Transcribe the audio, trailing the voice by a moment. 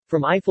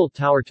From Eiffel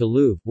Tower to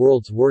Louvre,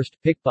 world's worst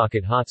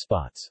pickpocket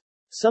hotspots.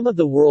 Some of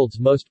the world's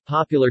most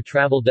popular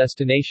travel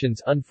destinations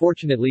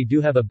unfortunately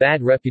do have a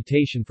bad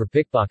reputation for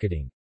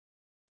pickpocketing.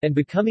 And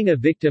becoming a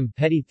victim,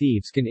 petty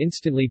thieves can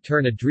instantly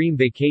turn a dream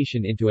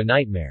vacation into a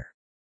nightmare.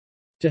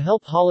 To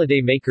help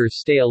holiday makers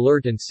stay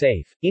alert and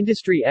safe,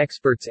 industry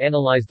experts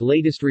analyzed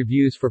latest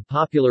reviews for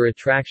popular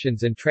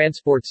attractions and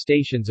transport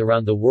stations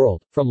around the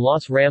world, from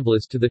Los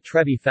Ramblas to the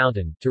Trevi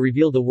Fountain, to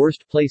reveal the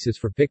worst places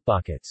for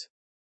pickpockets.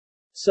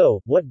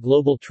 So, what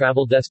global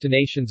travel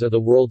destinations are the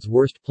world's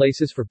worst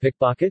places for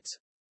pickpockets?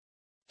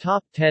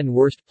 Top 10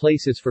 worst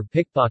places for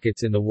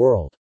pickpockets in the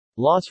world.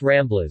 Los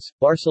Ramblas,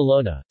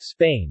 Barcelona,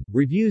 Spain.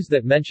 Reviews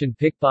that mention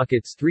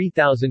pickpockets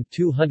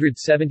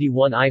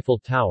 3,271 Eiffel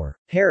Tower,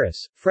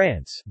 Paris,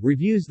 France.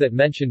 Reviews that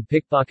mention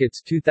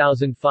pickpockets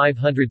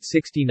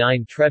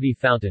 2,569 Trevi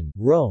Fountain,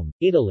 Rome,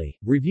 Italy.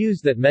 Reviews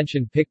that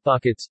mention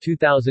pickpockets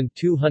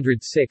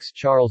 2,206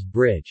 Charles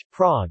Bridge,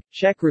 Prague,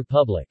 Czech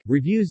Republic.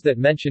 Reviews that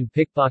mention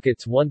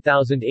pickpockets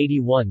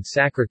 1,081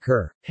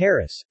 Sacré-Cœur,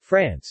 Paris,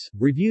 France.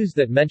 Reviews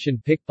that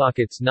mention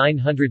pickpockets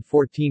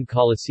 914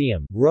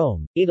 Colosseum,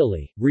 Rome,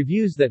 Italy.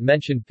 Reviews that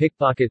mention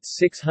pickpockets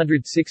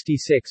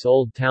 666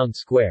 Old Town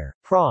Square,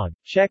 Prague,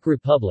 Czech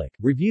Republic.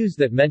 Reviews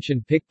that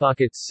mention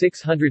pickpockets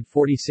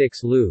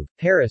 646 Louvre,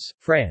 Paris,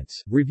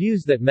 France.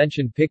 Reviews that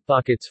mention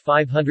pickpockets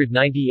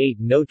 598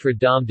 Notre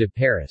Dame de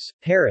Paris,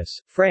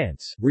 Paris,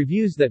 France.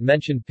 Reviews that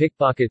mention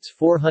pickpockets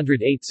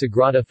 408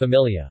 Sagrada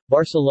Familia,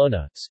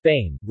 Barcelona,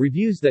 Spain.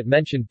 Reviews that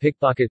mention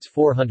pickpockets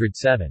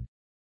 407.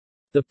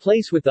 The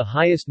place with the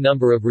highest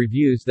number of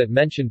reviews that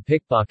mention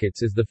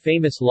pickpockets is the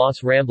famous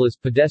Los Ramblas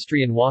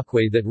pedestrian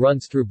walkway that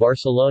runs through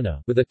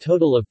Barcelona, with a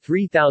total of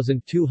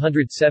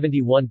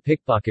 3,271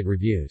 pickpocket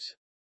reviews.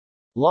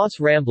 Los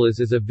Ramblas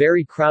is a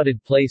very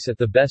crowded place at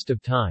the best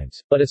of times,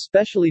 but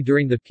especially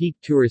during the peak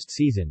tourist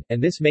season,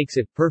 and this makes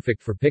it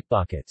perfect for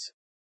pickpockets.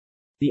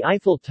 The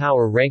Eiffel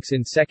Tower ranks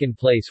in second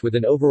place with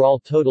an overall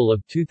total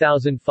of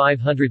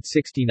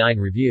 2,569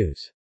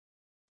 reviews.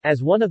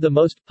 As one of the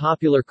most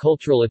popular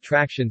cultural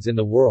attractions in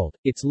the world,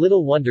 it's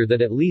little wonder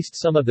that at least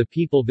some of the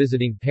people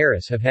visiting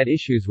Paris have had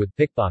issues with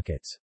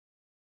pickpockets.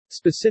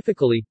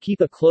 Specifically, keep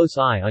a close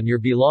eye on your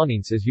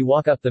belongings as you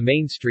walk up the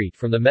main street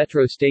from the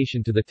metro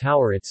station to the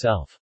tower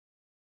itself.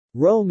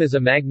 Rome is a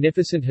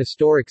magnificent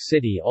historic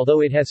city,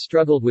 although it has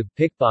struggled with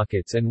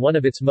pickpockets, and one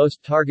of its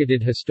most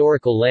targeted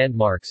historical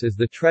landmarks is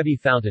the Trevi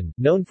Fountain,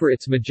 known for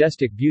its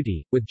majestic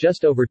beauty, with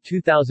just over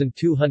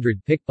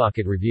 2,200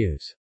 pickpocket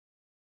reviews.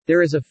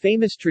 There is a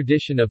famous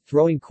tradition of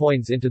throwing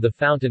coins into the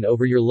fountain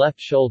over your left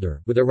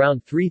shoulder, with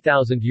around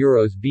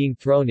 €3,000 being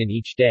thrown in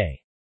each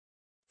day.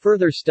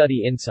 Further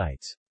study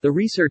insights. The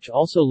research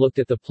also looked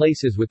at the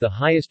places with the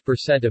highest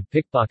percent of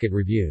pickpocket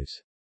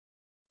reviews.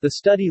 The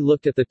study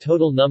looked at the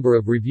total number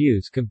of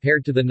reviews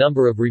compared to the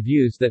number of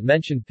reviews that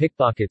mention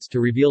pickpockets to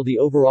reveal the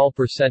overall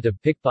percent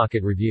of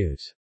pickpocket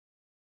reviews.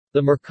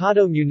 The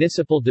Mercado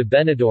Municipal de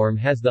Benidorm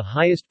has the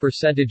highest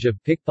percentage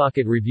of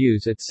pickpocket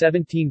reviews at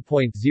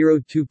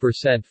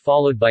 17.02%,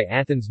 followed by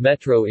Athens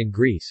Metro in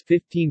Greece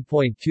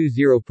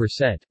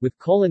 15.20%, with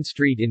Colon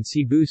Street in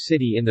Cebu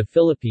City in the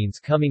Philippines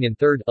coming in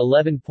third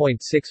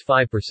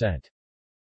 11.65%.